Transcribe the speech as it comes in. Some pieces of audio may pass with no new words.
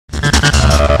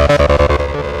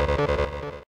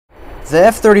The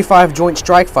F-35 Joint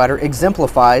Strike Fighter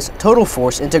exemplifies total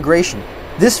force integration.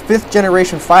 This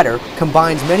fifth-generation fighter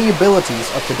combines many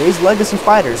abilities of today's legacy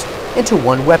fighters into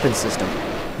one weapon system.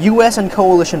 U.S. and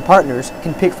coalition partners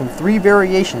can pick from 3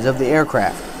 variations of the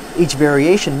aircraft. Each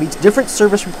variation meets different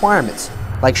service requirements,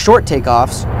 like short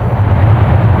takeoffs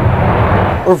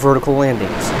or vertical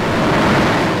landings.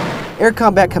 Air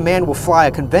Combat Command will fly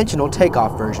a conventional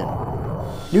takeoff version.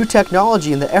 New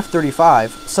technology in the F-35,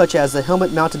 such as the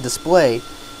helmet-mounted display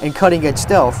and cutting-edge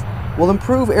stealth, will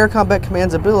improve Air Combat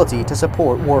Command's ability to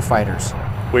support warfighters.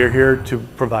 We are here to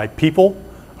provide people,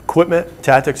 equipment,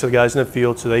 tactics to the guys in the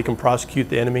field so they can prosecute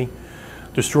the enemy,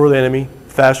 destroy the enemy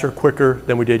faster, quicker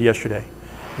than we did yesterday.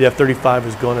 The F-35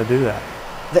 is going to do that.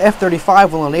 The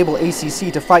F-35 will enable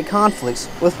ACC to fight conflicts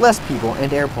with less people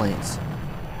and airplanes.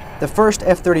 The first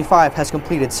F-35 has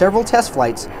completed several test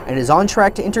flights and is on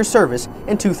track to enter service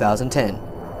in 2010.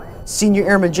 Senior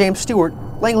Airman James Stewart,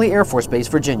 Langley Air Force Base,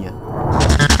 Virginia.